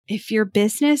if your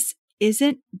business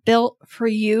isn't built for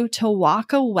you to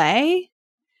walk away,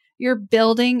 you're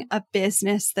building a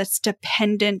business that's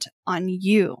dependent on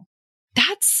you.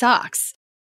 That sucks.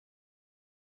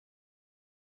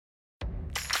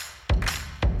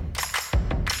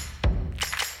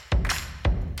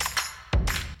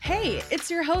 Hey,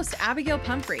 it's your host, Abigail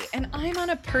Pumphrey, and I'm on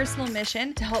a personal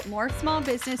mission to help more small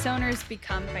business owners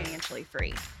become financially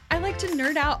free. I like to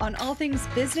nerd out on all things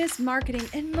business, marketing,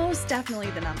 and most definitely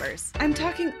the numbers. I'm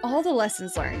talking all the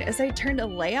lessons learned as I turned a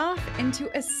layoff into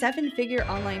a 7-figure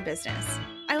online business.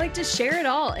 I like to share it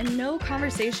all, and no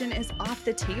conversation is off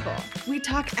the table. We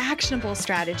talk actionable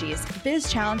strategies,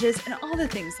 biz challenges, and all the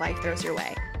things life throws your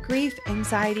way. Grief,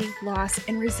 anxiety, loss,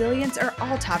 and resilience are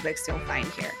all topics you'll find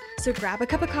here. So grab a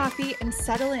cup of coffee and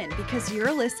settle in because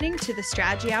you're listening to the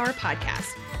Strategy Hour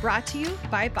podcast, brought to you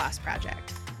by Boss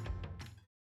Project.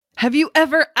 Have you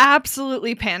ever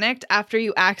absolutely panicked after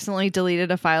you accidentally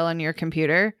deleted a file on your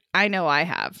computer? I know I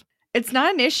have. It's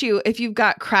not an issue if you've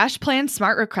got CrashPlan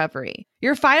Smart Recovery.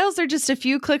 Your files are just a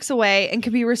few clicks away and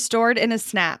can be restored in a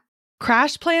snap.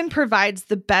 CrashPlan provides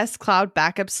the best cloud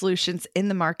backup solutions in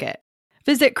the market.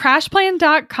 Visit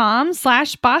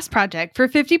crashplan.com/bossproject for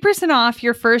 50% off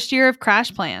your first year of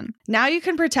CrashPlan. Now you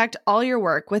can protect all your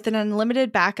work with an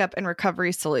unlimited backup and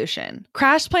recovery solution.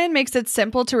 CrashPlan makes it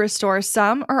simple to restore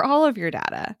some or all of your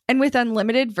data. And with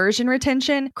unlimited version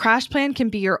retention, CrashPlan can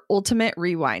be your ultimate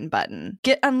rewind button.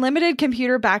 Get unlimited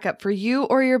computer backup for you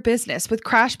or your business with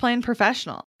CrashPlan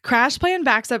Professional. CrashPlan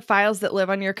backs up files that live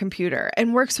on your computer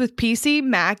and works with PC,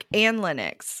 Mac, and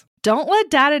Linux. Don't let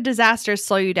data disasters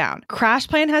slow you down.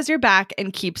 CrashPlan has your back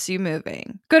and keeps you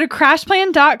moving. Go to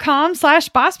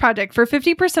crashplan.com/bossproject for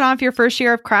 50% off your first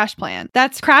year of CrashPlan.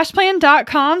 That's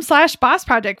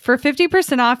crashplan.com/bossproject for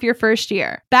 50% off your first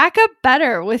year. Back up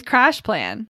better with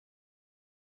CrashPlan.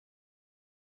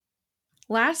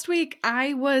 Last week,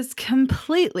 I was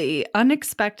completely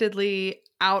unexpectedly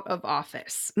out of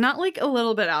office. Not like a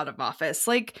little bit out of office,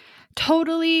 like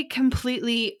totally,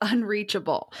 completely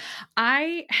unreachable.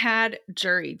 I had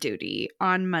jury duty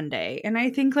on Monday, and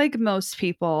I think like most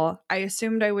people, I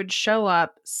assumed I would show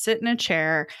up, sit in a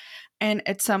chair, and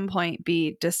at some point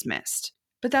be dismissed.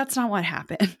 But that's not what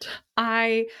happened.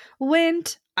 I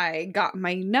went, I got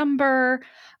my number,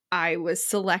 I was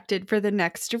selected for the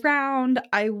next round.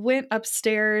 I went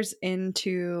upstairs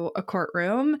into a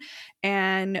courtroom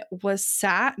and was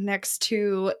sat next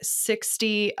to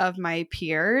 60 of my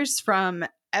peers from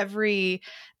every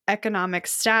economic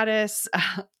status,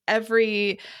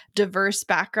 every diverse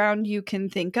background you can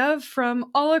think of from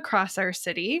all across our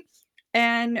city,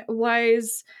 and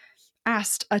was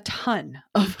asked a ton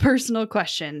of personal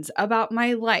questions about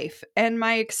my life and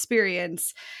my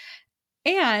experience,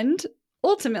 and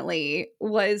ultimately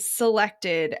was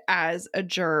selected as a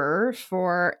juror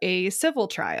for a civil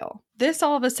trial. This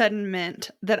all of a sudden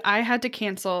meant that I had to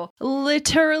cancel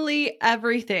literally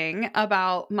everything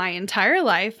about my entire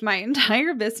life, my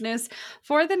entire business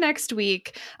for the next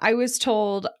week. I was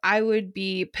told I would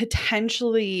be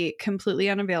potentially completely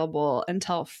unavailable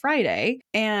until Friday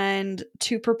and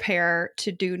to prepare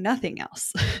to do nothing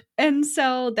else. And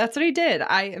so that's what I did.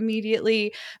 I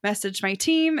immediately messaged my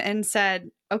team and said,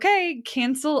 okay,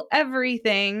 cancel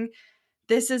everything.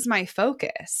 This is my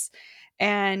focus.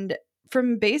 And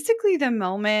from basically the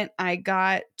moment I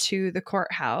got to the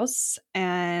courthouse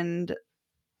and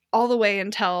all the way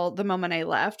until the moment I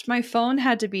left, my phone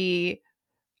had to be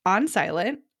on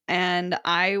silent, and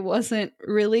I wasn't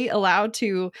really allowed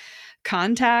to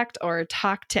contact or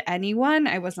talk to anyone.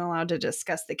 I wasn't allowed to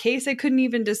discuss the case. I couldn't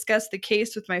even discuss the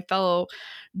case with my fellow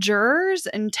jurors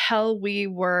until we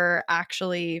were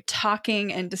actually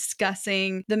talking and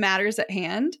discussing the matters at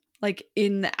hand, like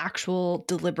in the actual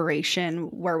deliberation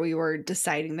where we were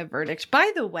deciding the verdict.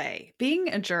 By the way, being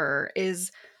a juror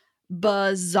is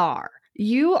bizarre.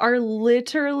 You are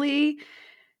literally,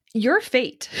 your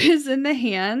fate is in the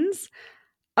hands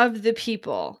of the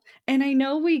people. And I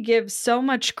know we give so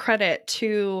much credit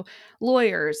to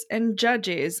lawyers and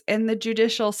judges and the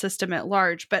judicial system at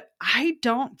large, but I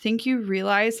don't think you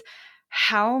realize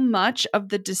how much of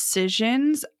the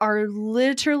decisions are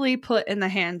literally put in the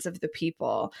hands of the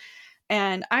people.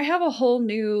 And I have a whole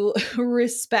new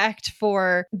respect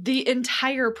for the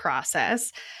entire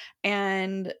process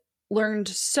and learned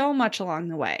so much along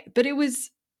the way. But it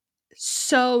was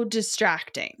so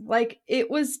distracting. Like, it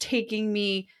was taking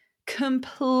me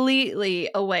completely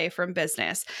away from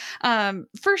business.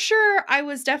 For sure, I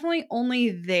was definitely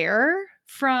only there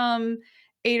from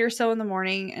 8 or so in the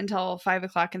morning until 5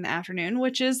 o'clock in the afternoon,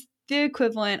 which is the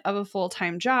equivalent of a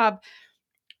full-time job.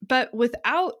 But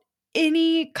without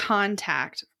any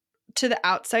contact to the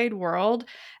outside world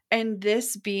And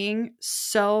this being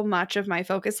so much of my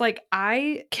focus, like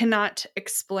I cannot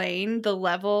explain the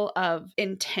level of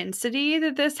intensity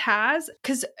that this has,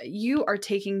 because you are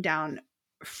taking down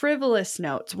frivolous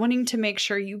notes, wanting to make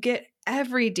sure you get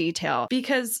every detail,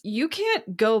 because you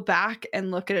can't go back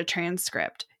and look at a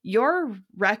transcript. Your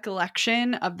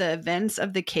recollection of the events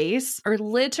of the case are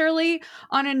literally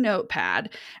on a notepad,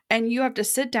 and you have to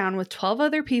sit down with 12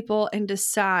 other people and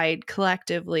decide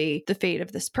collectively the fate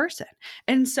of this person.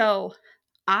 And so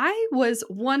I was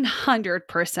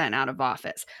 100% out of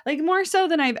office, like more so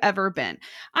than I've ever been.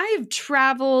 I've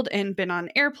traveled and been on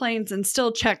airplanes and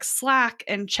still checked Slack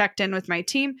and checked in with my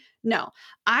team. No,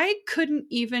 I couldn't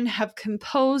even have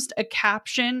composed a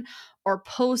caption or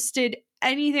posted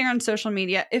anything on social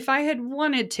media if I had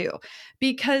wanted to,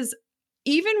 because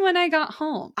even when I got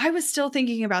home, I was still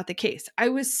thinking about the case. I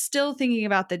was still thinking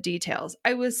about the details.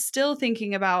 I was still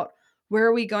thinking about, where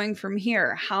are we going from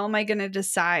here? How am I going to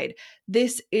decide?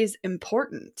 This is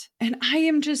important. And I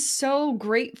am just so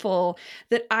grateful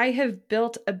that I have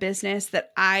built a business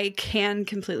that I can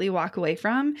completely walk away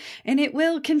from, and it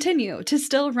will continue to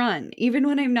still run even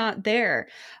when I'm not there.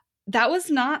 That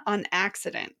was not on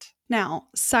accident. Now,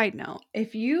 side note,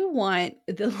 if you want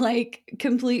the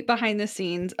complete behind the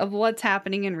scenes of what's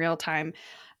happening in real time,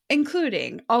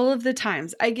 including all of the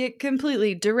times I get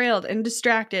completely derailed and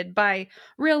distracted by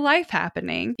real life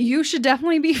happening, you should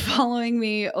definitely be following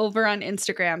me over on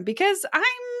Instagram, because I'm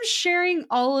sharing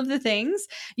all of the things.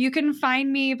 You can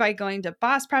find me by going to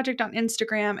Boss Project on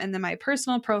Instagram, and then my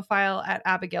personal profile at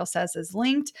Abigail Says is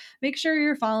linked. Make sure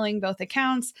you're following both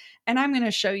accounts, and I'm going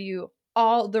to show you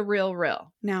all the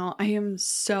real. Now, I am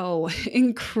so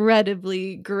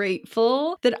incredibly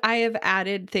grateful that I have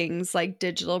added things like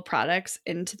digital products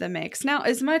into the mix. Now,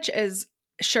 as much as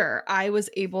sure, I was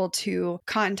able to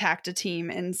contact a team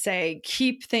and say,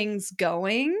 keep things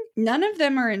going, none of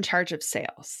them are in charge of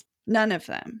sales. None of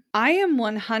them. I am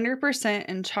 100%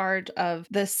 in charge of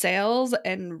the sales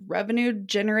and revenue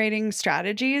generating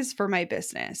strategies for my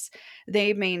business.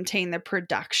 They maintain the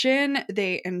production,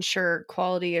 they ensure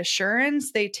quality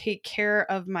assurance, they take care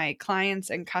of my clients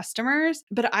and customers,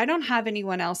 but I don't have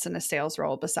anyone else in a sales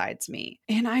role besides me.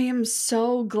 And I am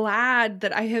so glad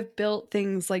that I have built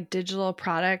things like digital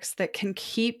products that can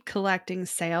keep collecting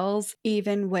sales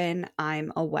even when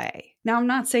I'm away. Now, I'm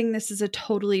not saying this is a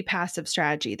totally passive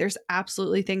strategy. There's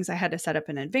absolutely things I had to set up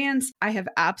in advance. I have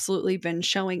absolutely been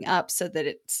showing up so that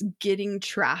it's getting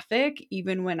traffic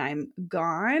even when I'm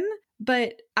gone.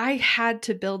 But I had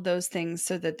to build those things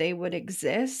so that they would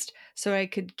exist, so I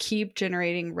could keep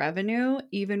generating revenue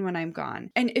even when I'm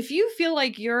gone. And if you feel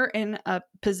like you're in a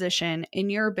position in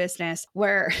your business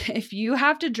where if you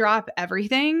have to drop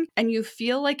everything and you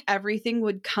feel like everything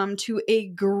would come to a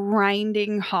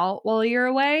grinding halt while you're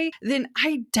away, then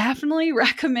I definitely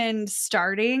recommend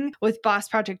starting with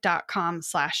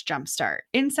bossproject.com/jumpstart.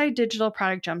 Inside Digital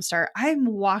Product Jumpstart, I'm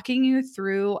walking you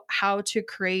through how to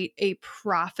create a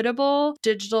profitable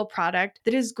digital product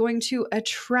that is going to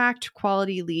attract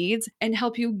quality leads and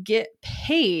help you get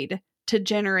paid to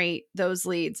generate those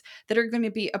leads that are going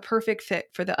to be a perfect fit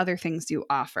for the other things you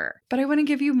offer. But I want to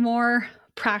give you more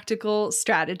practical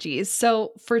strategies.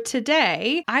 So for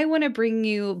today, I want to bring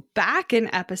you back an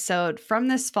episode from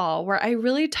this fall where I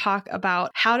really talk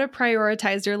about how to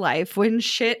prioritize your life when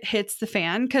shit hits the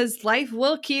fan, because life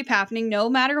will keep happening no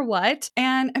matter what.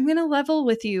 And I'm going to level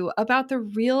with you about the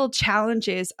real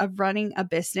challenges of running a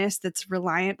business that's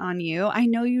reliant on you. I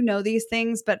know you know these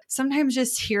things, but sometimes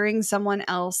just hearing someone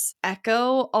else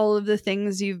echo all of the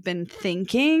things you've been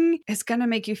thinking is going to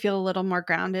make you feel a little more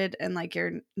grounded and like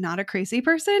you're not a crazy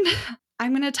person.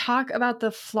 I'm going to talk about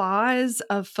the flaws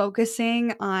of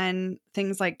focusing on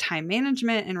things like time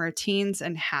management and routines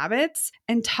and habits,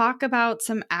 and talk about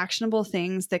some actionable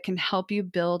things that can help you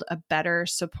build a better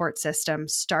support system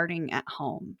starting at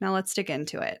home. Now let's dig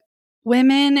into it.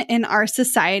 Women in our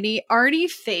society already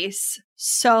face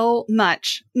so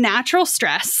much natural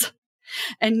stress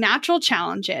and natural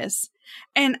challenges.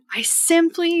 And I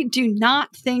simply do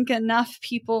not think enough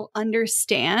people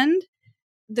understand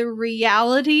the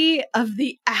reality of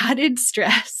the added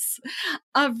stress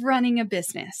of running a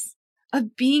business,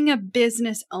 of being a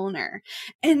business owner,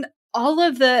 and all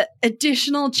of the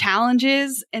additional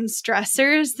challenges and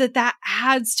stressors that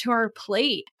adds to our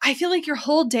plate. I feel like your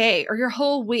whole day or your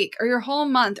whole week or your whole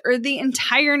month or the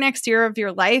entire next year of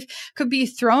your life could be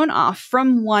thrown off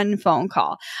from one phone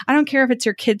call. I don't care if it's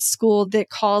your kid's school that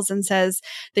calls and says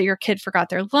that your kid forgot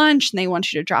their lunch and they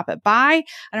want you to drop it by.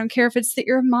 I don't care if it's that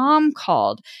your mom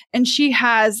called and she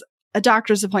has a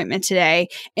doctor's appointment today,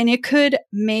 and it could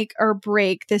make or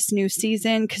break this new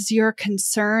season because you're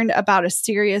concerned about a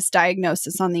serious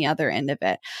diagnosis on the other end of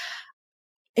it.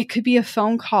 It could be a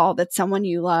phone call that someone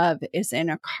you love is in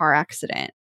a car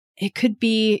accident. It could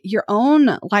be your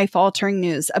own life-altering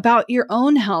news about your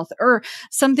own health or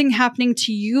something happening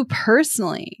to you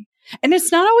personally. And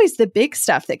it's not always the big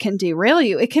stuff that can derail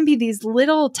you. It can be these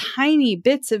little tiny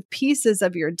bits of pieces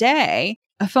of your day,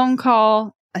 a phone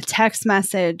call, a text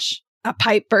message, a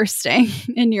pipe bursting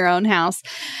in your own house.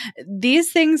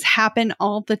 These things happen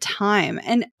all the time,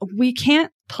 and we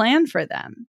can't plan for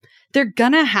them. They're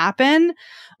going to happen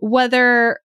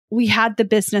whether we had the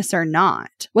business or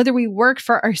not, whether we work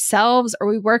for ourselves or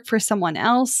we work for someone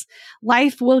else.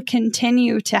 Life will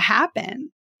continue to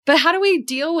happen. But how do we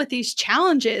deal with these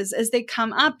challenges as they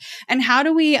come up? And how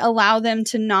do we allow them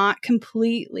to not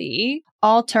completely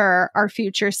alter our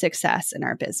future success in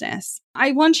our business?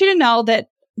 I want you to know that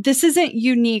this isn't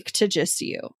unique to just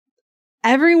you.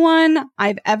 Everyone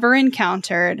I've ever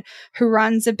encountered who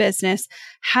runs a business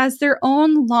has their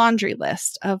own laundry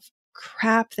list of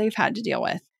crap they've had to deal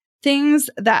with.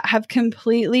 Things that have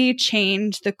completely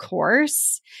changed the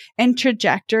course and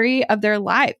trajectory of their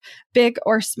life, big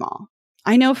or small.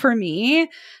 I know for me,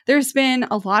 there's been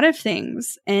a lot of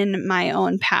things in my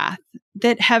own path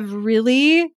that have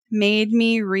really made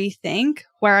me rethink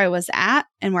where I was at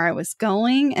and where I was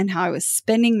going and how I was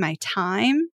spending my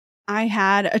time. I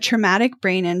had a traumatic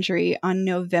brain injury on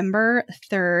November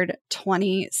 3rd,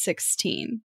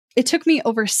 2016. It took me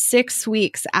over 6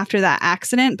 weeks after that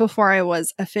accident before I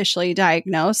was officially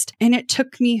diagnosed, and it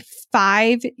took me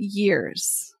 5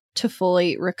 years to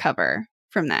fully recover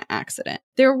from that accident.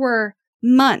 There were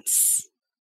months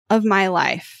of my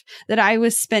life that I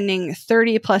was spending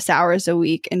 30 plus hours a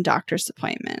week in doctor's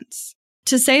appointments.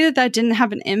 To say that that didn't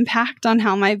have an impact on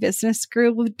how my business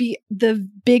grew would be the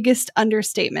biggest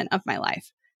understatement of my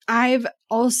life. I've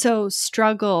also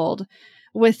struggled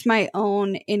with my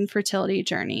own infertility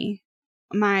journey.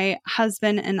 My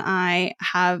husband and I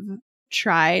have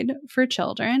tried for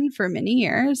children for many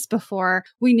years before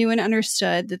we knew and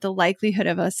understood that the likelihood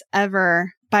of us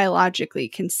ever biologically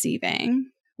conceiving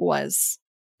was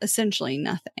essentially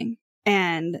nothing.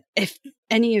 And if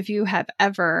any of you have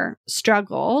ever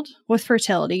struggled with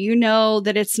fertility, you know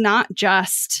that it's not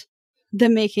just the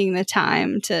making the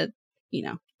time to,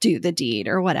 do the deed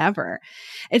or whatever.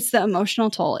 It's the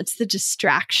emotional toll. It's the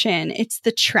distraction. It's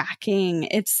the tracking.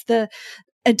 It's the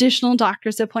additional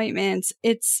doctor's appointments.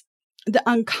 It's the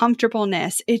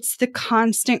uncomfortableness. It's the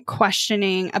constant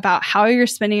questioning about how you're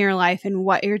spending your life and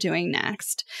what you're doing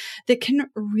next that can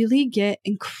really get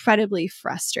incredibly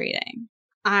frustrating.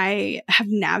 I have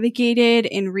navigated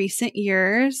in recent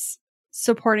years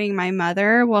supporting my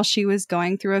mother while she was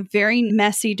going through a very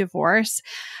messy divorce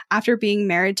after being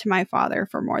married to my father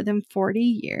for more than 40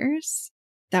 years.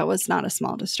 That was not a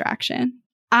small distraction.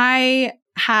 I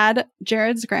had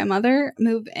Jared's grandmother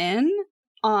move in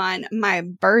on my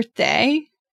birthday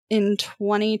in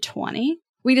 2020.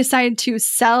 We decided to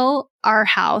sell our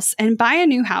house and buy a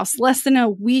new house less than a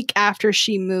week after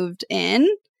she moved in,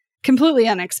 completely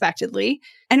unexpectedly.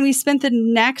 And we spent the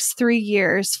next 3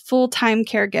 years full-time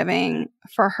caregiving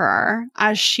for her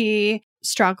as she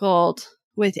struggled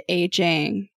with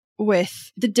aging,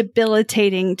 with the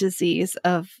debilitating disease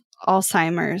of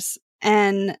Alzheimer's.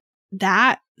 And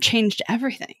that changed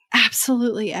everything,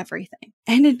 absolutely everything.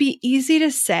 And it'd be easy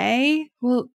to say,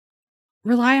 well,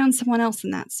 rely on someone else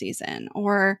in that season,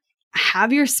 or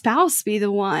have your spouse be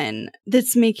the one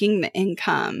that's making the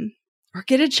income, or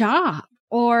get a job,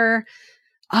 or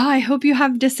I hope you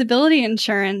have disability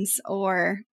insurance,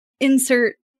 or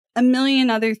insert a million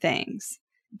other things.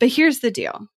 But here's the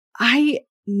deal. I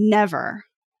never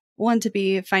want to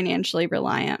be financially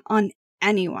reliant on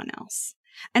anyone else.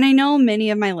 And I know many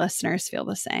of my listeners feel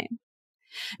the same.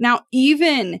 Now,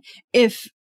 even if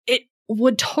it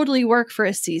would totally work for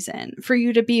a season for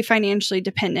you to be financially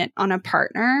dependent on a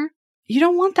partner, you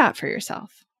don't want that for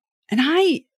yourself. And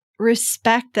I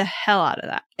respect the hell out of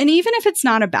that. And even if it's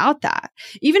not about that,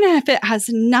 even if it has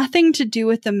nothing to do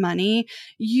with the money,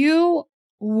 you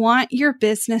want your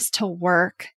business to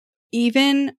work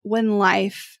even when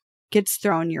life gets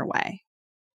thrown your way.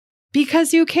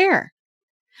 Because you care.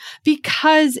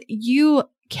 Because you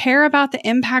care about the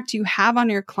impact you have on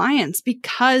your clients,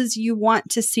 because you want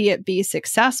to see it be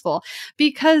successful,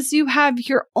 because you have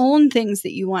your own things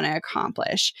that you want to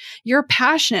accomplish. You're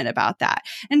passionate about that.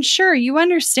 And sure, you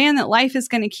understand that life is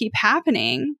going to keep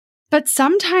happening, but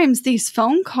sometimes these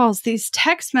phone calls, these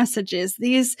text messages,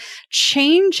 these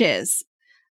changes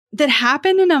that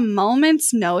happen in a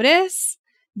moment's notice,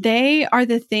 they are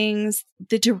the things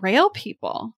that derail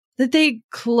people, that they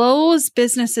close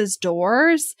businesses'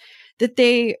 doors, that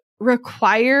they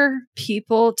require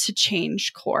people to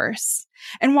change course.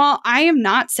 And while I am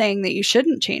not saying that you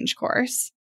shouldn't change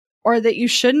course or that you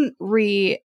shouldn't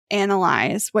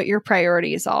reanalyze what your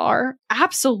priorities are,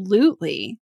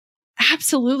 absolutely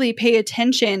pay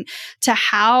attention to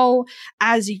how,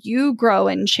 as you grow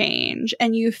and change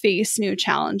and you face new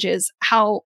challenges,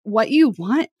 how what you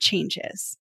want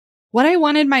changes. What I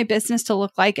wanted my business to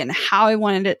look like and how I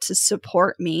wanted it to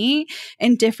support me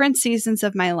in different seasons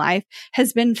of my life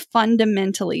has been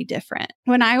fundamentally different.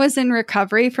 When I was in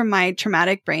recovery from my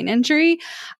traumatic brain injury,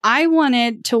 I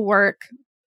wanted to work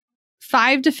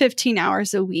 5 to 15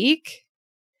 hours a week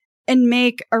and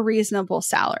make a reasonable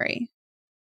salary.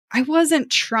 I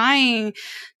wasn't trying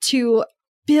to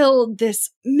build this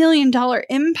 $1 million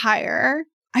empire.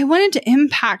 I wanted to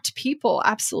impact people,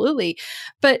 absolutely.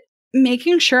 But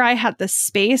making sure I had the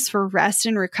space for rest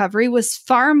and recovery was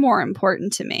far more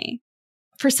important to me.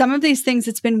 For some of these things,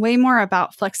 it's been way more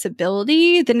about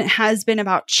flexibility than it has been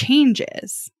about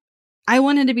changes. I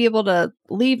wanted to be able to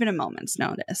leave at a moment's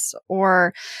notice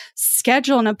or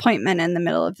schedule an appointment in the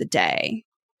middle of the day.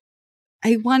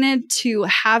 I wanted to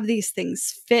have these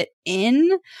things fit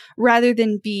in rather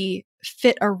than be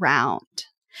fit around.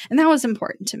 And that was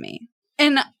important to me.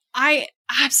 And I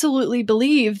absolutely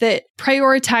believe that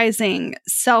prioritizing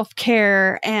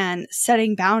self-care and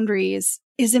setting boundaries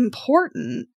is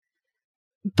important.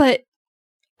 But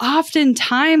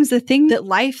oftentimes the thing that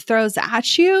life throws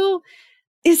at you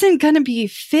isn't going to be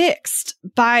fixed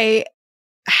by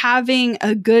having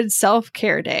a good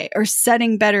self-care day or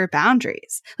setting better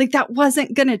boundaries. Like that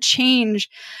wasn't going to change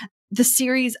the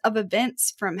series of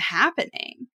events from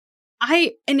happening.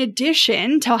 In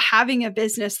addition to having a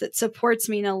business that supports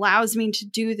me and allows me to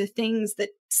do the things that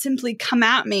simply come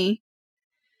at me,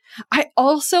 I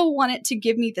also want it to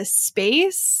give me the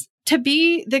space to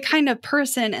be the kind of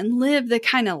person and live the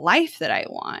kind of life that I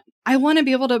want. I want to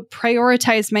be able to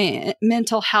prioritize my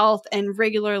mental health and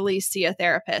regularly see a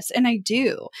therapist. And I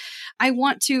do. I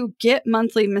want to get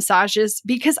monthly massages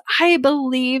because I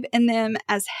believe in them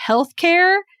as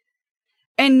healthcare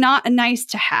and not a nice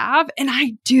to have. And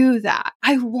I do that.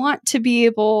 I want to be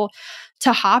able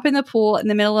to hop in the pool in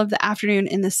the middle of the afternoon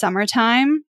in the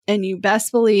summertime. And you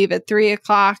best believe at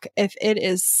 3:00, if it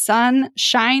is sun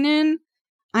shining,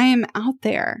 I am out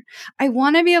there. I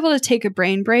want to be able to take a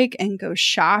brain break and go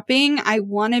shopping. I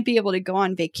want to be able to go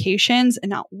on vacations and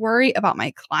not worry about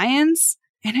my clients.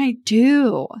 And I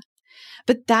do.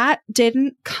 But that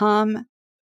didn't come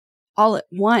all at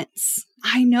once.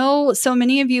 I know so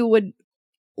many of you would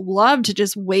love to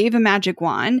just wave a magic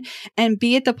wand and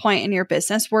be at the point in your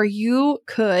business where you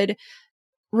could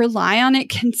rely on it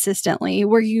consistently,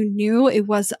 where you knew it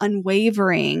was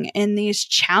unwavering in these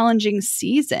challenging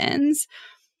seasons.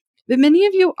 But many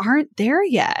of you aren't there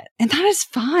yet, and that is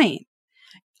fine.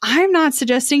 I'm not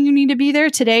suggesting you need to be there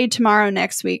today, tomorrow,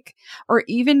 next week, or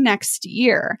even next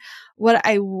year. What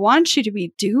I want you to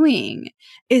be doing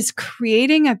is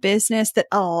creating a business that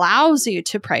allows you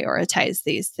to prioritize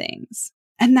these things.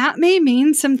 And that may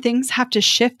mean some things have to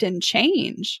shift and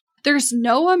change. There's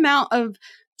no amount of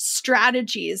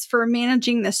strategies for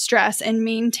managing the stress and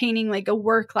maintaining like a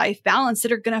work-life balance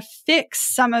that are going to fix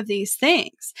some of these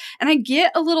things. And I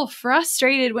get a little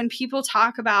frustrated when people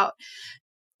talk about,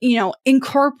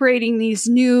 incorporating these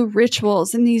new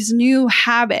rituals and these new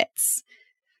habits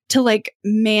to like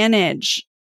manage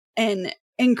and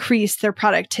increase their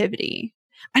productivity.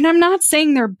 And I'm not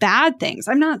saying they're bad things.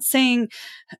 I'm not saying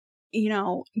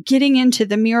getting into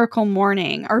the miracle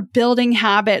morning or building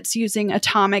habits using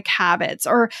atomic habits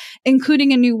or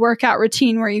including a new workout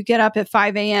routine where you get up at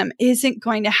 5 a.m. isn't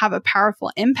going to have a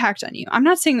powerful impact on you. I'm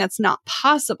not saying that's not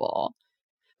possible.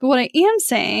 But what I am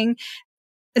saying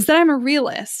is that I'm a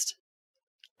realist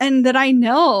and that I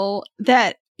know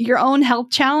that your own health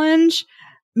challenge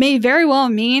may very well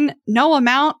mean no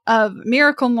amount of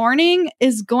miracle morning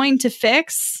is going to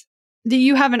fix that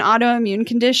you have an autoimmune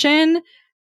condition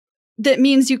that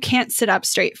means you can't sit up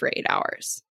straight for 8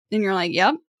 hours. And you're like,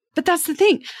 yep. But that's the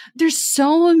thing. There's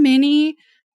so many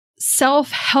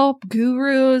self-help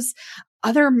gurus,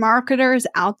 other marketers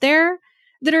out there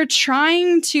that are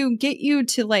trying to get you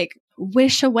to like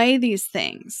wish away these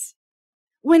things.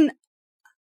 When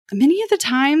many of the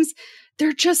times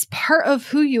they're just part of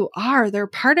who you are. They're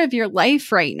part of your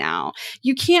life right now.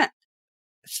 You can't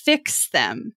fix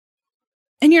them.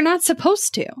 And you're not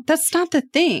supposed to. That's not the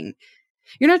thing.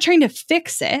 You're not trying to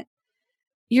fix it.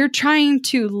 You're trying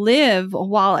to live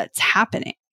while it's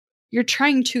happening. You're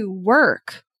trying to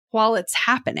work while it's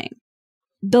happening.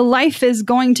 The life is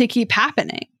going to keep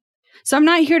happening. So I'm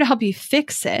not here to help you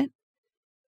fix it.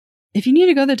 If you need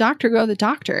to go to the doctor, go to the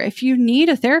doctor. If you need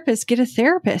a therapist, get a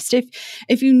therapist.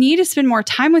 If you need to spend more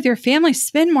time with your family,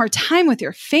 spend more time with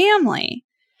your family.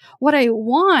 What I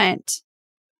want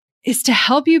is to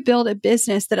help you build a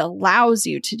business that allows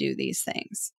you to do these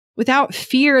things without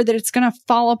fear that it's going to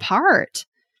fall apart.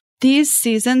 These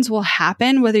seasons will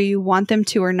happen whether you want them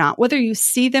to or not, whether you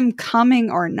see them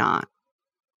coming or not.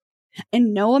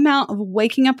 And no amount of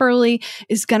waking up early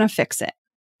is going to fix it.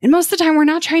 And most of the time, we're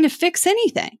not trying to fix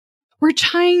anything. We're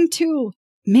trying to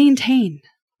maintain.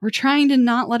 We're trying to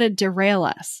not let it derail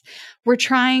us. We're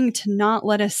trying to not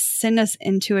let us send us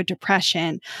into a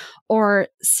depression or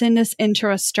send us into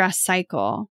a stress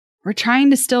cycle. We're trying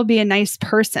to still be a nice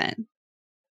person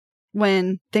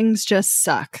when things just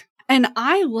suck. And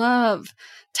I love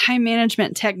time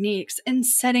management techniques and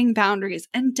setting boundaries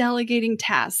and delegating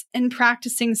tasks and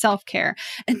practicing self-care.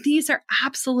 And these are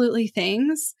absolutely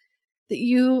things that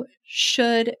you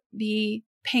should be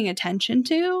paying attention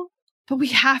to, but we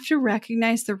have to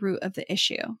recognize the root of the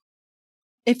issue.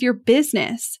 If your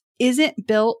business isn't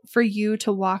built for you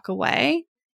to walk away,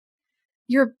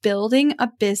 you're building a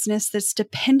business that's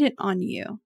dependent on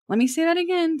you. Let me say that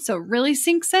again so it really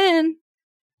sinks in.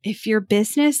 If your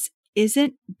business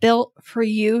isn't built for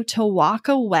you to walk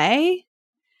away,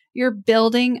 you're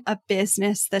building a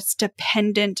business that's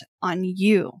dependent on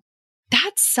you.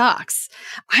 That sucks.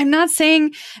 I'm not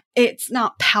saying it's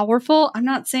not powerful. I'm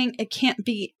not saying it can't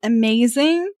be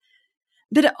amazing,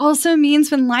 but it also means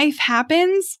when life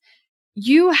happens,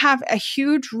 you have a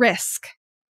huge risk.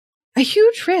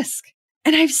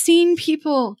 And I've seen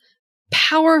people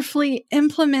powerfully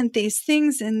implement these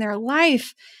things in their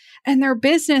life and their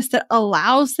business that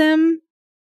allows them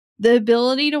the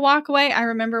ability to walk away. I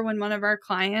remember when one of our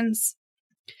clients,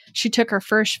 she took her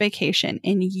first vacation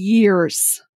in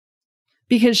years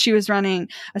because she was running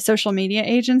a social media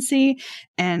agency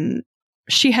and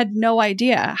she had no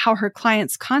idea how her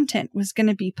clients' content was going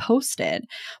to be posted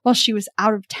while she was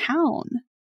out of town.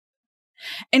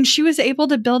 And she was able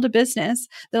to build a business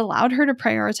that allowed her to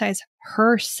prioritize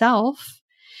herself.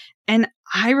 And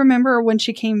I remember when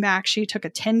she came back, she took a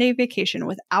 10-day vacation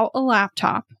without a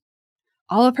laptop.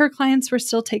 All of her clients were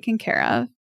still taken care of.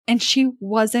 And she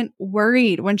wasn't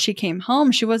worried when she came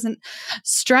home. She wasn't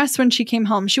stressed when she came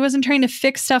home. She wasn't trying to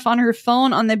fix stuff on her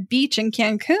phone on the beach in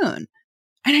Cancun.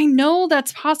 And I know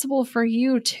that's possible for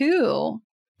you too,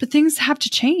 but things have to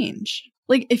change.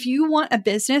 Like if you want a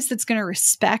business that's going to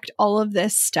respect all of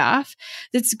this stuff,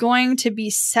 that's going to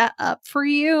be set up for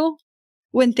you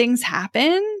when things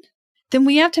happen, then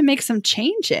we have to make some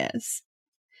changes.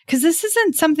 Because this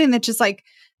isn't something that just like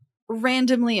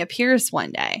randomly appears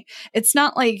one day. It's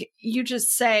not like you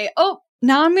just say, oh,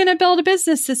 now I'm going to build a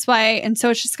business this way. And so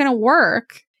it's just going to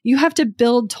work. You have to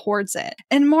build towards it.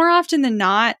 And more often than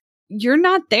not, you're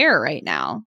not there right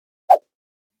now.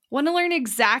 Want to learn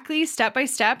exactly step by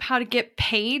step how to get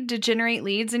paid to generate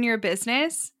leads in your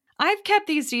business? I've kept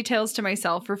these details to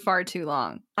myself for far too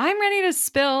long. I'm ready to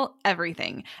spill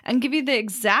everything and give you the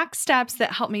exact steps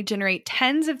that help me generate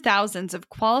tens of thousands of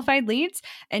qualified leads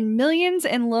and millions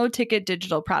in low-ticket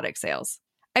digital product sales.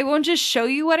 I won't just show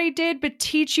you what I did, but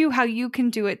teach you how you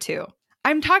can do it too.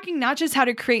 I'm talking not just how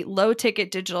to create low-ticket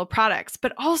digital products,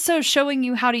 but also showing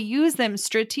you how to use them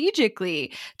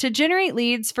strategically to generate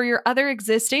leads for your other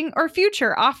existing or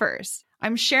future offers.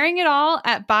 I'm sharing it all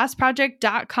at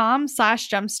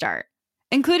bossproject.com/jumpstart,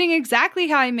 including exactly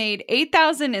how I made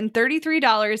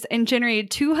 $8,033 and generated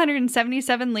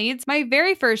 277 leads my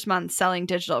very first month selling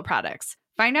digital products.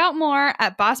 Find out more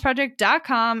at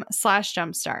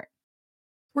bossproject.com/jumpstart.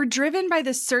 We're driven by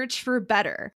the search for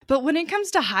better, but when it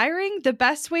comes to hiring, the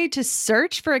best way to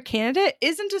search for a candidate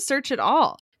isn't to search at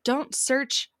all. Don't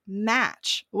search,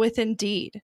 match with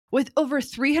Indeed. With over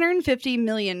 350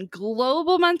 million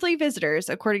global monthly visitors,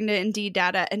 according to Indeed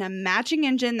data, and a matching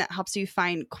engine that helps you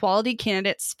find quality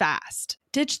candidates fast.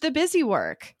 Ditch the busy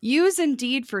work. Use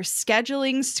Indeed for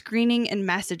scheduling, screening, and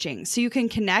messaging so you can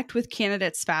connect with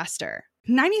candidates faster.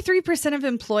 93% of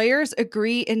employers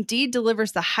agree Indeed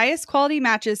delivers the highest quality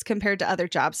matches compared to other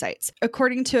job sites,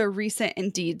 according to a recent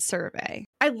Indeed survey.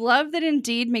 I love that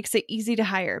Indeed makes it easy to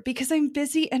hire because I'm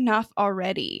busy enough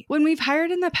already. When we've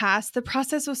hired in the past, the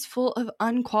process was full of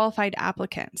unqualified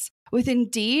applicants. With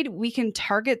Indeed, we can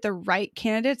target the right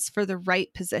candidates for the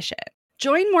right position.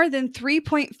 Join more than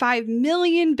 3.5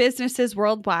 million businesses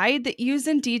worldwide that use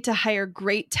Indeed to hire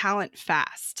great talent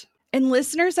fast. And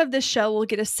listeners of this show will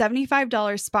get a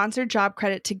 $75 sponsored job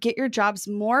credit to get your jobs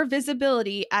more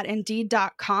visibility at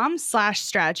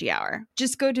Indeed.com/Strategy Hour.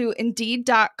 Just go to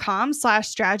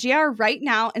Indeed.com/Strategy Hour right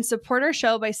now and support our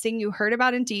show by saying you heard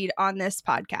about Indeed on this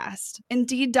podcast.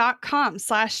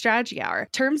 Indeed.com/Strategy Hour.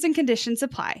 Terms and conditions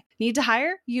apply. Need to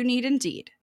hire? You need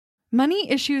Indeed.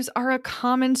 Money issues are a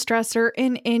common stressor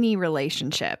in any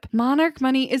relationship. Monarch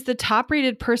Money is the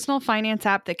top-rated personal finance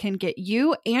app that can get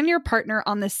you and your partner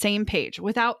on the same page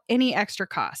without any extra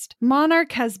cost.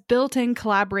 Monarch has built-in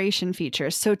collaboration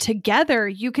features, so together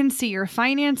you can see your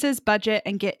finances, budget,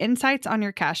 and get insights on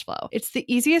your cash flow. It's the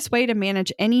easiest way to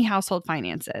manage any household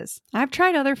finances. I've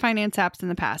tried other finance apps in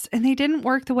the past, and they didn't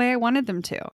work the way I wanted them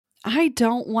to. I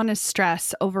don't want to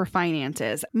stress over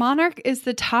finances. Monarch is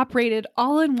the top-rated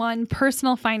all-in-one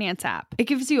personal finance app. It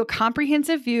gives you a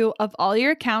comprehensive view of all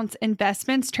your accounts,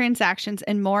 investments, transactions,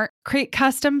 and more. Create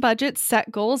custom budgets,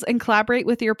 set goals, and collaborate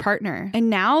with your partner. And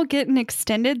now get an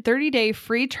extended 30-day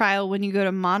free trial when you go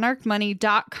to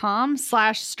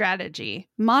monarchmoney.com/strategy.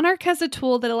 Monarch has a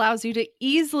tool that allows you to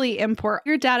easily import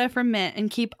your data from Mint and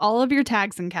keep all of your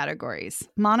tags and categories.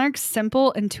 Monarch's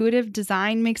simple, intuitive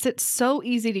design makes it so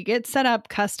easy to get set up,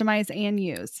 customize, and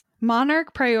use.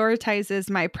 Monarch prioritizes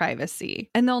my privacy,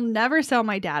 and they'll never sell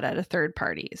my data to third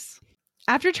parties.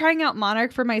 After trying out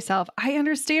Monarch for myself, I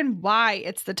understand why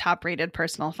it's the top-rated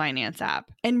personal finance app.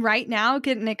 And right now,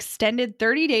 get an extended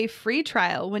 30-day free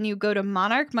trial when you go to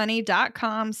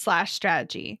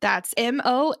monarchmoney.com/strategy. That's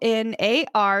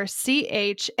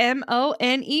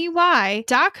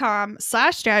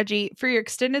MONARCHMONEY.com/strategy for your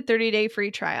extended 30-day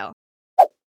free trial.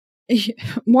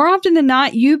 More often than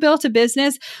not, you built a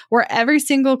business where every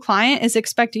single client is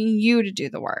expecting you to do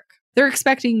the work. They're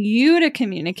expecting you to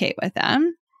communicate with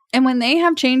them. And when they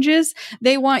have changes,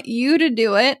 they want you to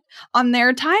do it on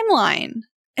their timeline.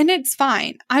 And it's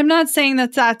fine. I'm not saying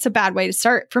that that's a bad way to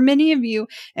start. For many of you,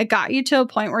 it got you to a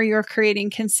point where you're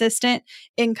creating consistent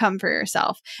income for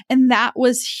yourself. And that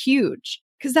was huge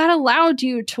because that allowed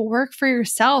you to work for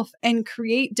yourself and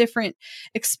create different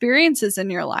experiences in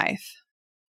your life.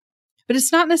 But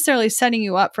it's not necessarily setting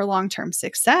you up for long-term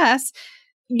success.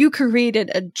 You created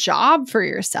a job for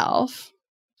yourself,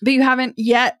 but you haven't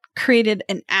yet created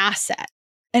an asset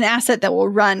that will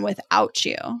run without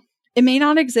you. It may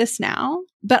not exist now,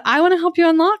 but I want to help you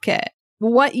unlock it.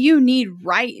 What you need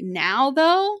right now,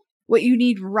 though,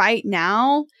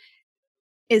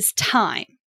 is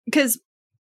time. Because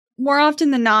more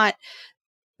often than not,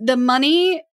 the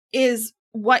money is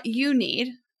what you need,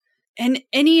 and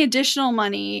any additional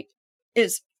money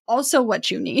is also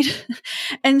what you need.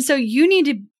 And so you need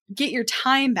to get your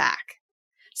time back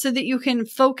so that you can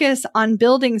focus on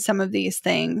building some of these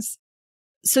things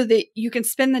so that you can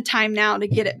spend the time now to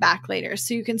get it back later.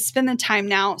 So you can spend the time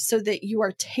now so that you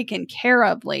are taken care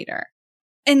of later.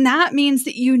 And that means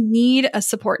that you need a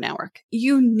support network.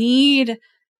 You need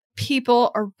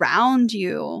people around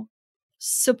you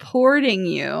supporting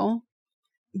you,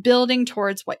 building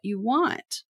towards what you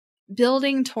want,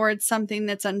 building towards something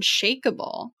that's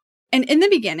unshakable. And in the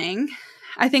beginning,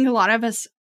 I think a lot of us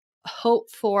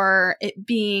hope for it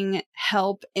being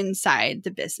help inside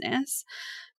the business,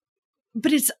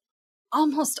 but it's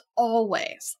almost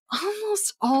always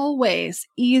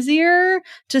easier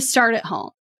to start at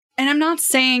home. And I'm not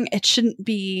saying it shouldn't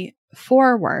be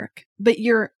for work, but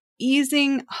you're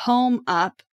easing home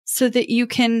up so that you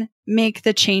can make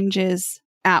the changes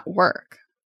at work.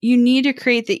 You need to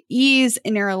create the ease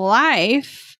in your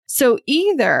life. So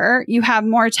either you have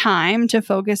more time to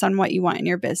focus on what you want in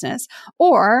your business,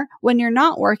 or when you're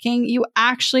not working, you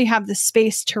actually have the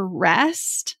space to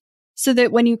rest so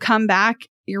that when you come back,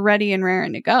 you're ready and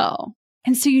raring to go.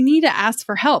 And so you need to ask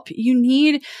for help. You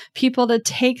need people to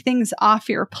take things off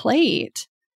your plate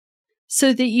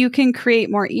so that you can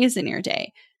create more ease in your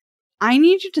day. I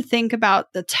need you to think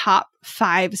about the top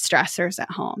 5 stressors at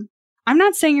home. I'm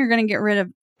not saying you're going to get rid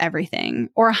of everything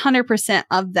or 100%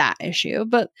 of that issue,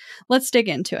 but let's dig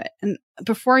into it. And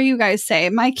before you guys say,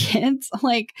 my kids,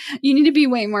 you need to be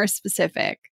way more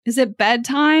specific. Is it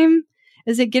bedtime?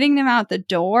 Is it getting them out the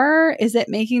door? Is it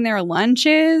making their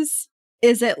lunches?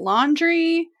 Is it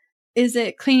laundry? Is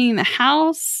it cleaning the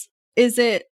house? Is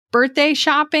it birthday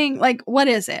shopping? What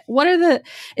is it?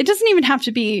 It doesn't even have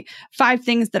to be 5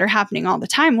 things that are happening all the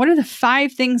time. What are the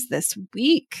 5 things this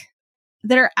week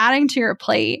that are adding to your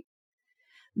plate,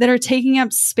 that are taking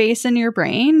up space in your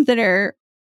brain, that are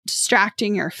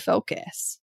distracting your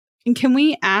focus? And can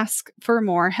we ask for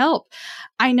more help?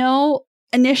 I know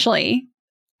initially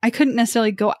I couldn't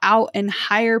necessarily go out and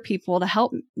hire people to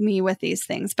help me with these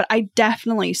things, but I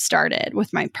definitely started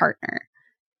with my partner.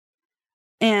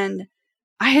 And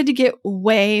I had to get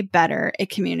way better at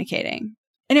communicating.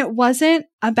 And it wasn't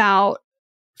about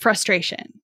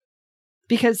frustration,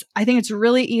 because I think it's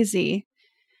really easy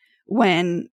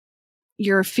when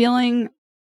you're feeling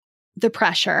the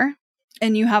pressure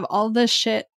and you have all this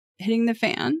shit hitting the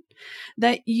fan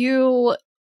that you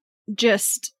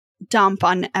just dump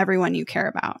on everyone you care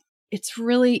about. It's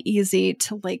really easy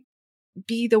to like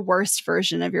be the worst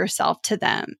version of yourself to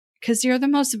them because you're the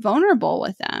most vulnerable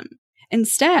with them.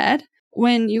 Instead,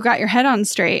 when you got your head on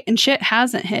straight and shit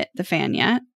hasn't hit the fan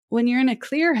yet, when you're in a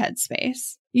clear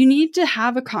headspace, you need to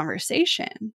have a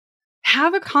conversation.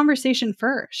 Have a conversation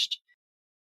first.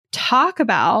 Talk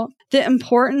about the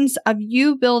importance of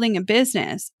you building a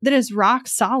business that is rock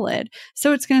solid,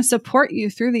 so it's going to support you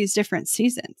through these different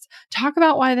seasons. Talk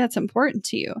about why that's important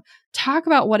to you. Talk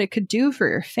about what it could do for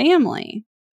your family.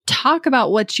 Talk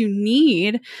about what you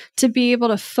need to be able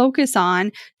to focus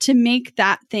on to make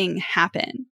that thing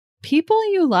happen.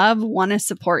 People you love want to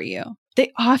support you.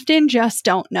 They often just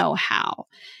don't know how.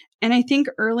 And I think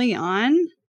early on,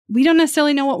 we don't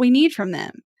necessarily know what we need from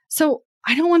them. So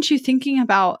I don't want you thinking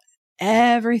about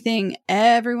everything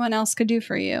everyone else could do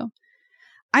for you.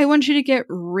 I want you to get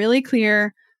really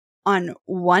clear on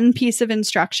one piece of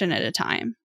instruction at a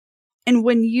time. And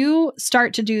when you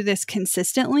start to do this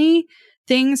consistently,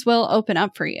 things will open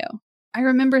up for you. I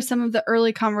remember some of the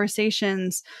early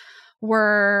conversations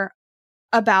were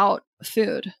about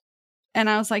food. And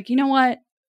I was like, you know what?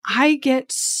 I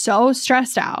get so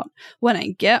stressed out when I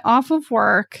get off of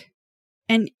work.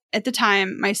 And at the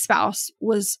time, my spouse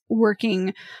was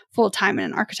working full time in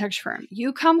an architecture firm.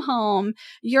 You come home,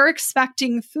 you're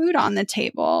expecting food on the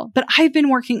table, but I've been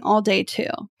working all day too.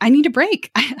 I need a break.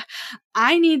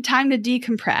 I need time to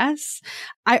decompress.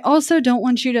 I also don't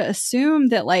want you to assume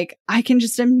that like I can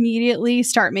just immediately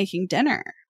start making dinner.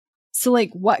 So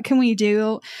like, what can we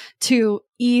do to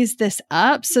ease this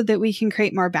up so that we can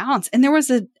create more balance? And there was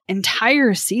an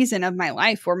entire season of my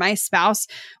life where my spouse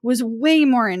was way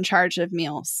more in charge of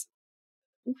meals.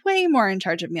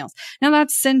 Now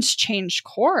that's since changed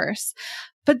course,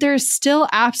 but there's still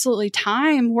absolutely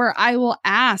time where I will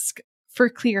ask for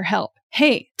clear help.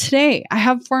 Hey, today I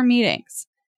have 4 meetings.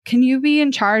 Can you be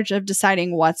in charge of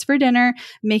deciding what's for dinner,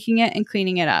 making it and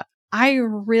cleaning it up? I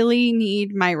really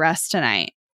need my rest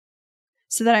tonight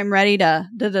so that I'm ready to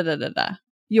da-da-da-da-da.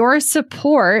 Your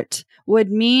support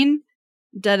would mean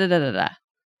da-da-da-da-da.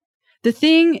 The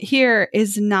thing here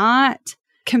is not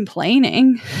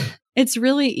complaining. It's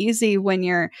really easy when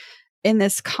you're in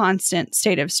this constant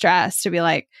state of stress to be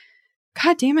like,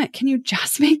 God damn it, can you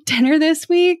just make dinner this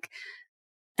week?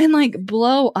 And like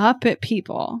blow up at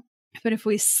people. But if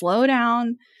we slow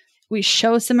down, we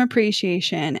show some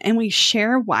appreciation, and we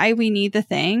share why we need the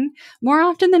thing, more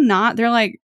often than not, they're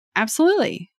like,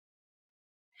 absolutely.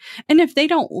 And if they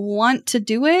don't want to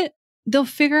do it, they'll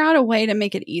figure out a way to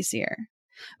make it easier.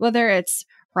 Whether it's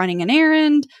running an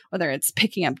errand, whether it's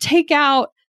picking up takeout,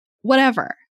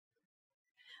 whatever.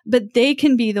 But they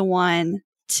can be the one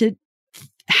to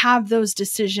have those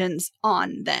decisions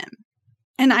on them.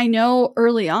 And I know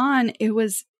early on, it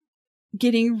was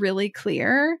getting really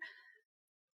clear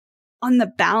on the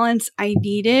balance I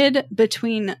needed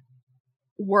between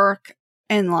work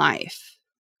and life.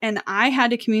 And I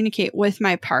had to communicate with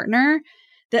my partner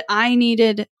that I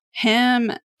needed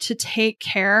him to take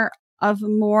care of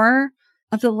more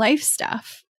of the life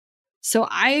stuff, so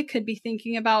I could be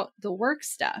thinking about the work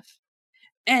stuff.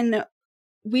 And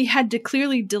we had to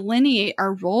clearly delineate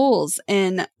our roles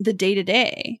in the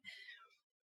day-to-day.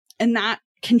 And that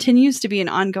continues to be an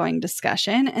ongoing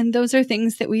discussion. And those are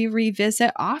things that we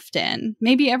revisit often,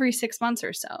 maybe every 6 months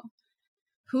or so.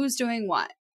 Who's doing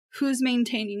what? Who's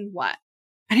maintaining what?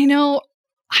 And I know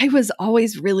I was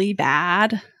always really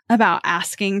bad about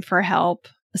asking for help,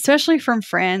 especially from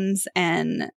friends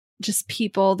and just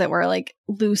people that were like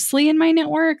loosely in my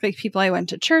network, like people I went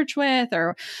to church with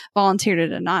or volunteered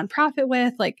at a nonprofit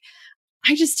with. Like,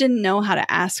 I just didn't know how to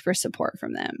ask for support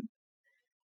from them.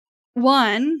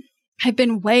 One, I've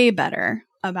been way better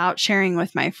about sharing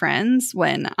with my friends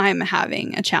when I'm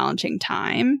having a challenging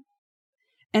time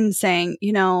and saying,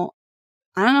 you know,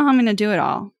 I don't know how I'm going to do it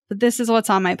all, but this is what's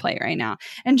on my plate right now.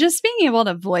 And just being able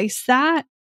to voice that,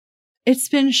 it's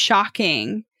been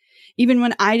shocking, even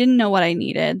when I didn't know what I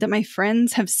needed, that my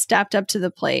friends have stepped up to the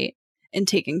plate and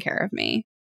taken care of me.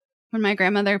 When my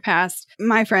grandmother passed,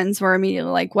 my friends were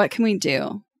immediately like, what can we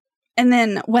do? And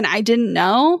then when I didn't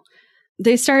know,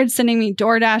 they started sending me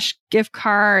DoorDash gift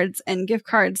cards and gift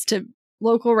cards to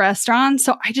local restaurants.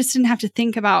 So I just didn't have to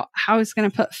think about how I was going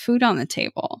to put food on the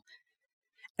table.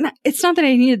 And it's not that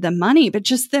I needed the money, but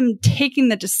just them taking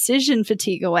the decision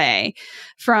fatigue away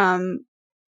from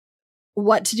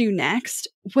what to do next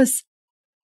was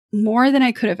more than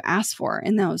I could have asked for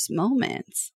in those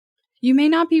moments. You may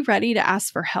not be ready to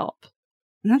ask for help,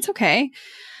 and that's okay.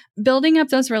 Building up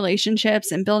those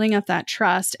relationships and building up that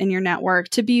trust in your network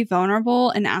to be vulnerable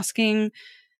and asking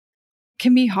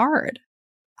can be hard.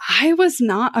 I was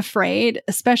not afraid,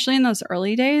 especially in those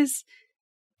early days,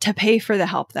 to pay for the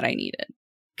help that I needed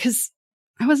because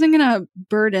I wasn't going to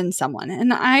burden someone.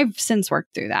 And I've since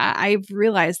worked through that. I've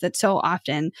realized that so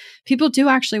often people do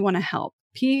actually want to help.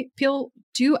 People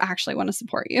do actually want to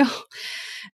support you.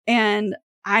 And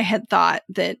I had thought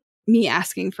that me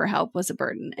asking for help was a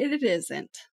burden. It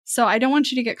isn't. So I don't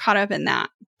want you to get caught up in that.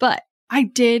 But I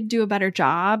did do a better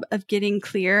job of getting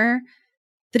clear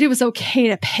that it was okay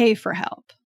to pay for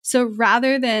help. So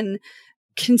rather than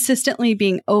consistently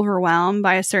being overwhelmed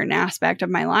by a certain aspect of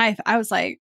my life, I was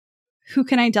like, who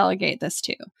can I delegate this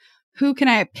to? Who can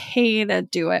I pay to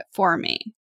do it for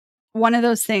me? One of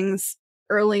those things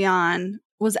early on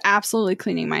was absolutely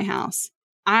cleaning my house.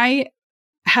 I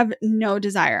have no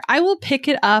desire. I will pick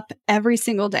it up every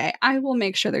single day. I will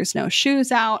make sure there's no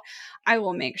shoes out. I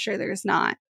will make sure there's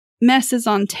not messes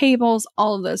on tables,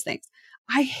 all of those things.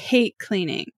 I hate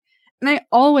cleaning, and I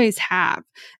always have.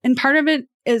 And part of it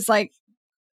is like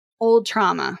old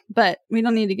trauma, but we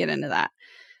don't need to get into that.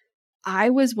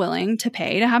 I was willing to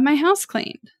pay to have my house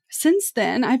cleaned. Since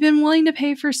then, I've been willing to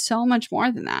pay for so much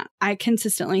more than that. I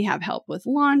consistently have help with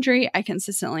laundry. I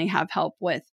consistently have help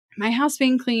with my house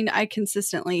being cleaned. I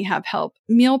consistently have help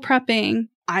meal prepping.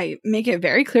 I make it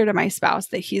very clear to my spouse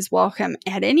that he's welcome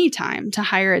at any time to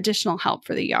hire additional help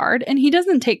for the yard. And he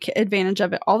doesn't take advantage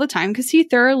of it all the time because he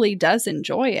thoroughly does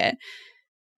enjoy it.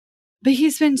 But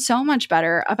he's been so much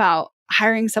better about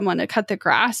hiring someone to cut the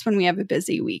grass when we have a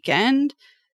busy weekend,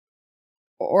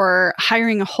 or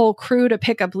hiring a whole crew to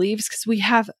pick up leaves because we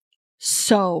have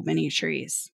so many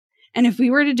trees. And if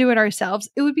we were to do it ourselves,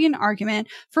 it would be an argument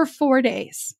for 4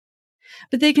 days.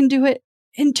 But they can do it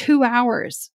in 2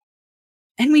 hours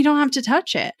and we don't have to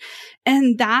touch it.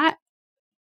 And that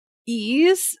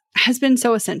ease has been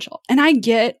so essential. And I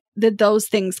get that those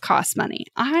things cost money.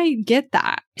 I get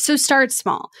that. So start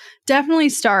small. Definitely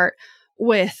start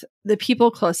with the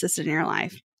people closest in your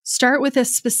life. Start with a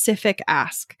specific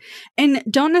ask and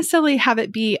don't necessarily have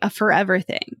it be a forever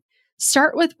thing.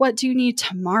 Start with what do you need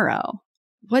tomorrow?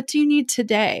 What do you need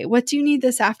today? What do you need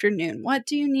this afternoon? What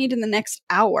do you need in the next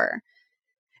hour?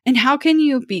 And how can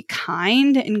you be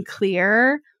kind and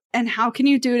clear? And how can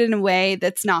you do it in a way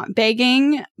that's not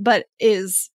begging, but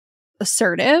is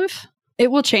assertive?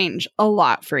 It will change a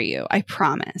lot for you, I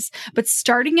promise. But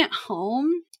starting at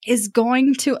home is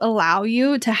going to allow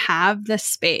you to have the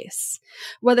space,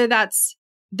 whether that's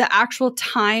the actual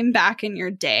time back in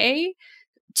your day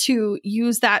to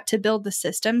use that to build the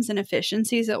systems and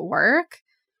efficiencies at work,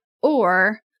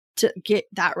 or to get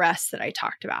that rest that I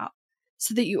talked about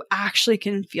so that you actually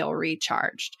can feel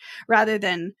recharged rather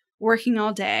than working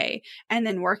all day and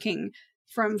then working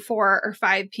from 4 or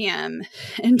 5 p.m.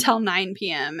 until 9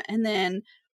 p.m. and then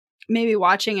maybe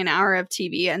watching an hour of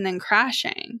TV and then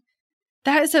crashing.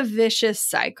 That is a vicious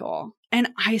cycle. And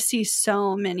I see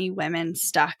so many women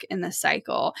stuck in the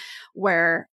cycle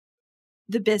where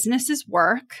the business is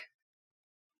work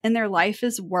and their life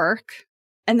is work,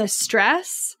 and the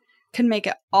stress can make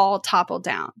it all topple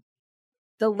down.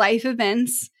 The life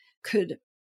events could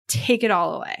take it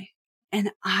all away.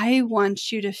 And I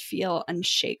want you to feel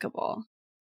unshakable.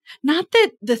 Not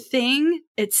that the thing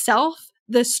itself,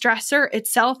 the stressor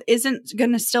itself, isn't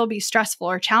going to still be stressful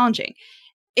or challenging.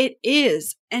 It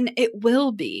is, and it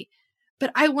will be.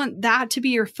 But I want that to be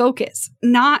your focus,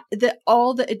 not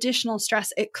all the additional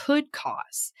stress it could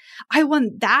cause. I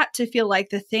want that to feel like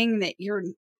the thing that you're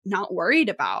not worried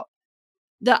about.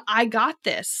 I got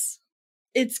this.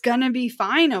 It's going to be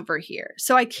fine over here.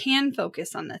 So I can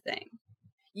focus on the thing.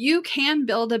 You can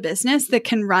build a business that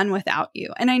can run without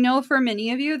you. And I know for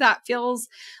many of you, that feels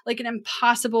like an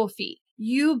impossible feat.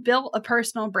 You built a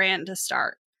personal brand to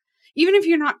start. Even if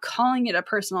you're not calling it a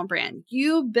personal brand,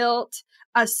 you built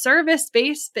a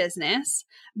service-based business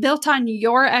built on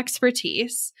your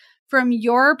expertise from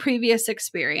your previous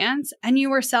experience, and you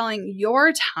were selling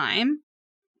your time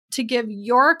to give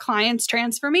your clients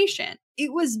transformation.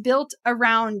 It was built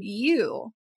around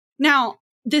you. Now,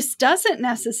 this doesn't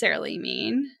necessarily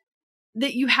mean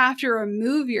that you have to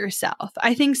remove yourself.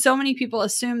 I think so many people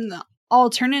assume the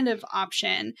alternative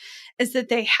option is that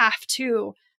they have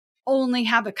to only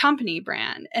have a company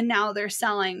brand, and now they're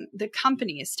selling the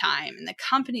company's time and the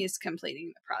company is completing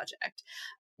the project.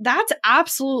 That's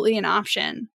absolutely an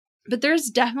option, but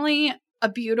there's definitely a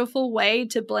beautiful way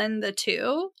to blend the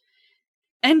two.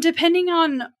 And depending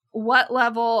on what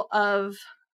level of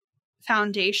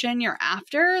foundation you're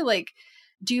after? Like,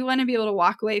 do you want to be able to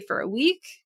walk away for a week?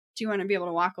 Do you want to be able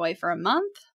to walk away for a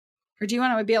month? Or do you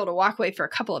want to be able to walk away for a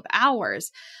couple of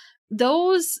hours?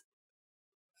 Those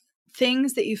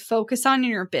things that you focus on in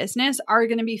your business are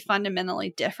going to be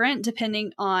fundamentally different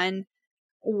depending on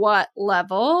what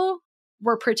level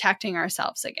we're protecting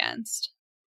ourselves against.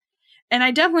 And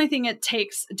I definitely think it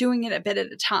takes doing it a bit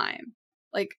at a time.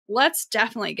 Like, let's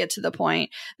definitely get to the point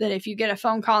that if you get a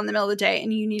phone call in the middle of the day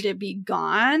and you need to be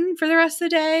gone for the rest of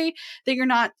the day, that you're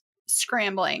not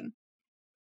scrambling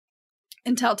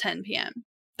until 10 p.m.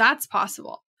 That's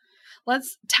possible.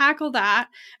 Let's tackle that.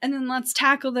 And then let's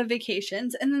tackle the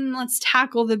vacations. And then let's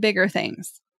tackle the bigger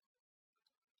things.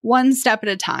 One step at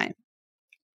a time.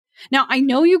 Now, I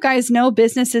know you guys know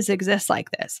businesses exist like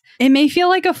this. It may feel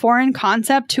like a foreign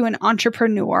concept to an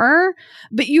entrepreneur,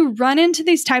 but you run into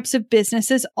these types of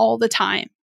businesses all the time.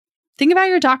 Think about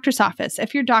your doctor's office.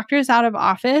 If your doctor is out of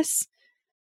office,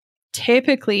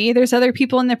 typically there's other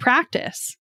people in the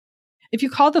practice. If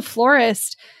you call the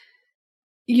florist,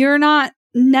 you're not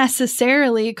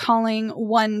necessarily calling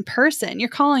one person. You're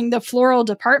calling the floral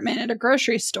department at a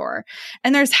grocery store.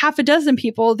 And there's half a dozen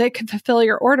people that could fulfill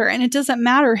your order. And it doesn't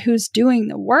matter who's doing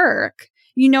the work.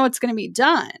 You know it's going to be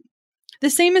done. The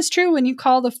same is true when you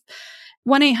call the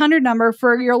 1-800 number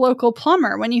for your local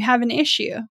plumber when you have an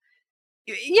issue.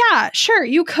 Yeah, sure,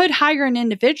 you could hire an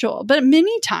individual, but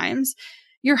many times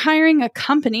you're hiring a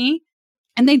company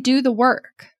and they do the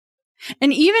work.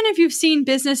 And even if you've seen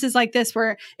businesses like this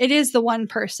where it is the one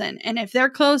person, and if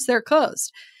they're closed, they're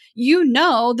closed, you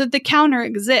know that the counter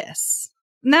exists.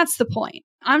 And that's the point.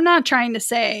 I'm not trying to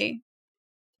say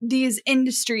these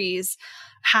industries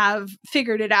have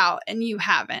figured it out and you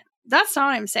haven't. That's not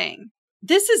what I'm saying.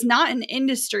 This is not an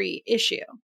industry issue.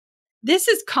 This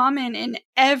is common in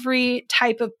every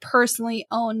type of personally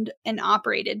owned and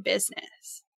operated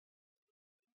business.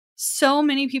 So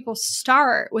many people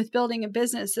start with building a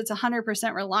business that's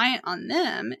 100% reliant on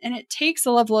them. And it takes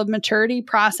a level of maturity,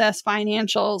 process,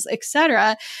 financials,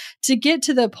 etc., to get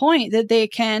to the point that they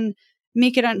can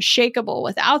make it unshakable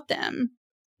without them.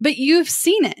 But you've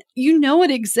seen it. You know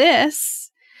it exists.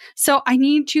 So I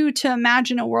need you to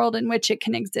imagine a world in which it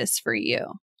can exist for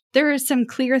you. There are some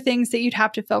clear things that you'd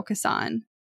have to focus on.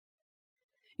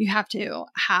 You have to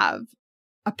have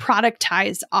a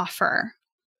productized offer.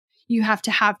 You have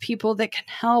to have people that can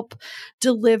help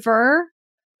deliver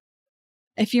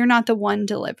if you're not the one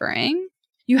delivering.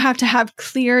 You have to have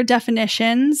clear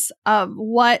definitions of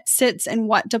what sits in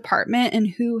what department and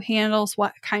who handles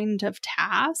what kind of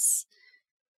tasks.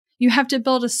 You have to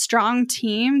build a strong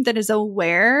team that is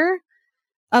aware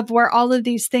of where all of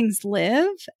these things live.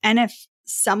 And if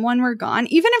someone were gone,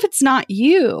 even if it's not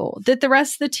you, that the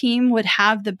rest of the team would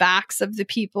have the backs of the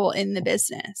people in the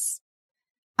business.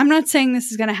 I'm not saying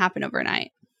this is going to happen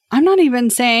overnight. I'm not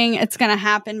even saying it's going to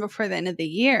happen before the end of the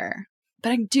year,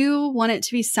 but I do want it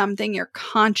to be something you're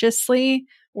consciously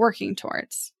working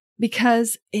towards,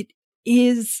 because it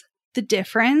is the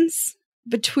difference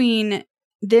between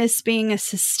this being a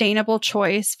sustainable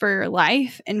choice for your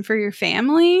life and for your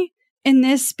family and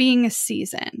this being a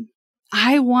season.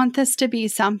 I want this to be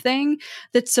something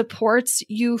that supports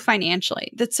you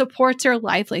financially, that supports your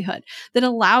livelihood, that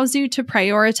allows you to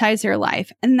prioritize your life.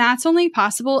 And that's only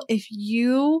possible if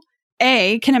you,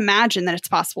 A, can imagine that it's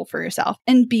possible for yourself,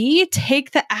 and B,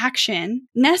 take the action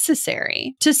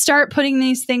necessary to start putting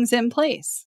these things in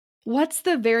place. What's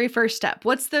the very first step?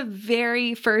 What's the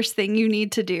very first thing you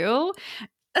need to do?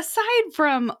 Aside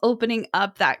from opening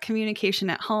up that communication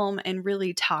at home and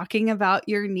really talking about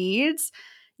your needs,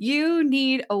 you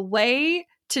need a way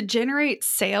to generate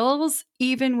sales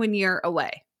even when you're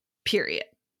away, period.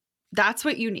 That's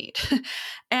what you need.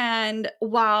 And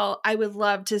while I would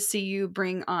love to see you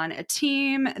bring on a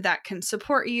team that can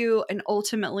support you and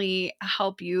ultimately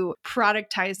help you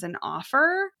productize an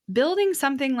offer, building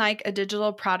something like a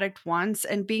digital product once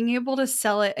and being able to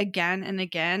sell it again and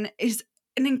again is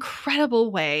an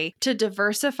incredible way to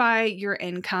diversify your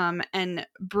income and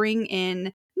bring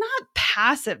in not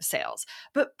passive sales,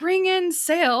 but bring in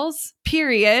sales,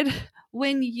 period,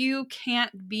 when you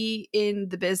can't be in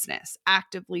the business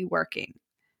actively working.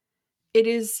 It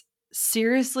has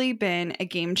seriously been a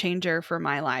game changer for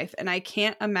my life. And I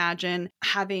can't imagine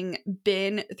having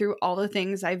been through all the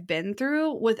things I've been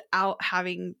through without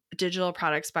having digital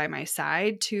products by my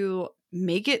side to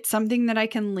make it something that I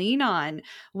can lean on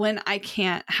when I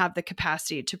can't have the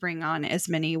capacity to bring on as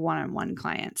many one-on-one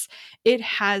clients. It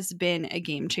has been a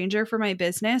game changer for my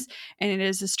business, and it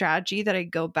is a strategy that I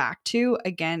go back to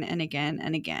again and again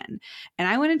and again. And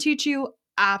I want to teach you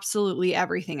absolutely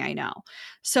everything I know.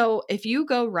 So if you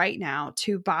go right now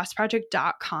to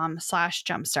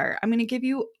bossproject.com/jumpstart, I'm going to give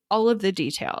you all of the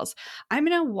details. I'm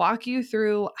going to walk you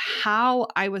through how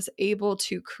I was able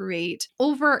to create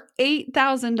over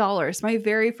 $8,000 my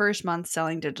very first month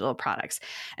selling digital products,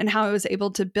 and how I was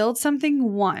able to build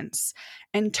something once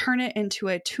and turn it into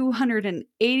a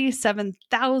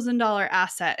 $287,000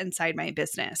 asset inside my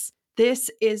business.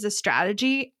 This is a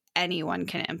strategy anyone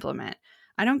can implement.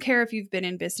 I don't care if you've been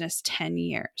in business 10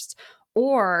 years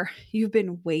or you've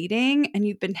been waiting and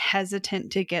you've been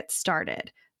hesitant to get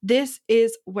started. This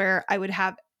is where I would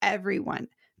have everyone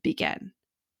begin.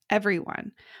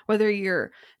 Everyone, whether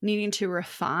you're needing to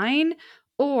refine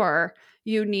or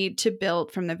you need to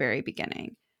build from the very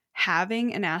beginning.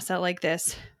 Having an asset like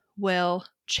this will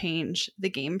change the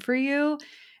game for you.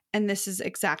 And this is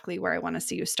exactly where I want to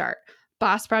see you start.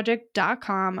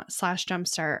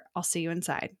 bossproject.com/jumpstart. I'll see you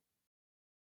inside.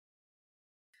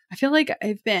 I feel like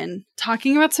I've been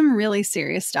talking about some really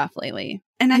serious stuff lately,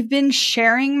 and I've been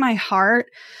sharing my heart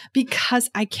because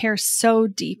I care so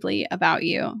deeply about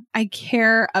you. I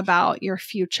care about your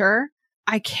future.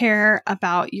 I care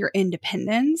about your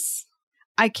independence.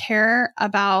 I care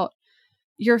about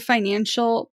your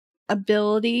financial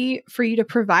ability for you to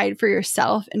provide for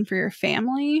yourself and for your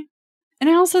family. And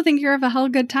I also think you're of a hell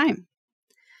good time.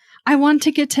 I want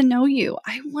to get to know you.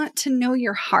 I want to know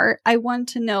your heart. I want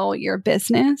to know your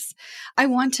business. I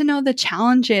want to know the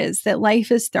challenges that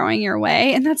life is throwing your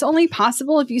way. And that's only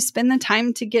possible if you spend the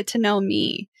time to get to know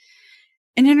me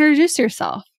and introduce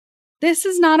yourself. This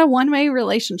is not a one-way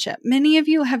relationship. Many of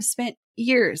you have spent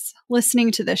years listening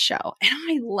to this show, and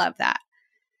I love that.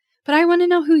 But I want to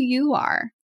know who you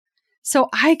are, so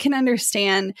I can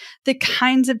understand the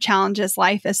kinds of challenges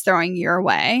life is throwing your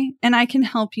way, and I can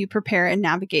help you prepare and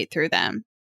navigate through them.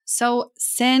 So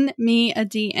send me a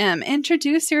DM,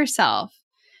 introduce yourself.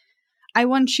 I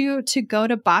want you to go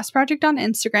to Boss Project on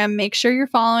Instagram, make sure you're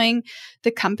following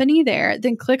the company there,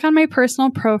 then click on my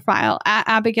personal profile at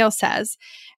Abigail Says,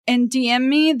 and DM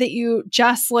me that you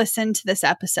just listened to this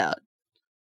episode.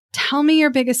 Tell me your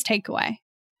biggest takeaway.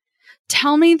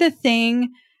 Tell me the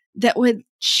thing that would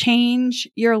change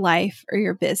your life or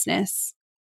your business.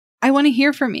 I want to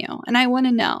hear from you and I want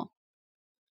to know.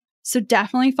 So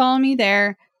definitely follow me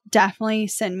there. Definitely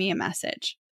send me a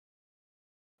message.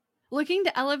 Looking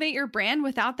to elevate your brand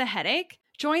without the headache?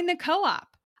 Join the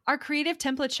Co-op, our creative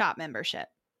template shop membership.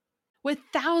 With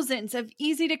thousands of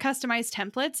easy to customize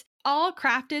templates, all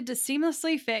crafted to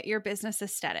seamlessly fit your business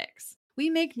aesthetics, we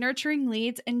make nurturing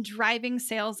leads and driving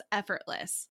sales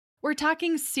effortless. We're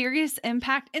talking serious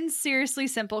impact and seriously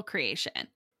simple creation.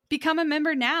 Become a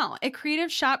member now at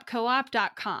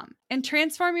creativeshopcoop.com and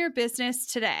transform your business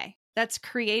today. That's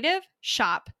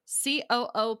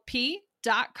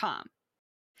creativeshopcoop.com.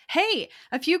 Hey,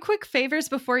 a few quick favors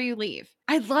before you leave.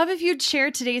 I'd love if you'd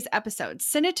share today's episode,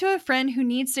 send it to a friend who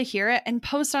needs to hear it, and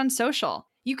post on social.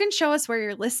 You can show us where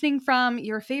you're listening from,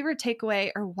 your favorite takeaway,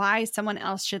 or why someone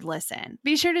else should listen.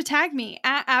 Be sure to tag me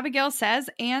at Abigail Says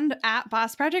and at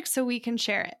Boss Project so we can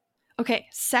share it. Okay,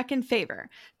 second favor,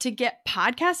 to get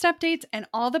podcast updates and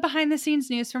all the behind the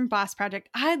scenes news from Boss Project,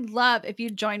 I'd love if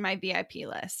you'd join my VIP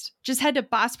list. Just head to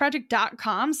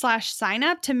bossproject.com/sign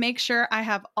up to make sure I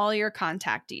have all your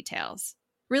contact details.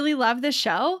 Really love the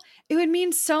show? It would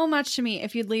mean so much to me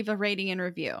if you'd leave a rating and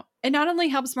review. It not only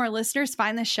helps more listeners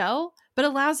find the show, but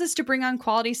allows us to bring on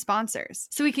quality sponsors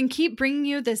so we can keep bringing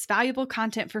you this valuable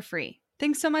content for free.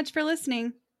 Thanks so much for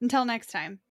listening. Until next time.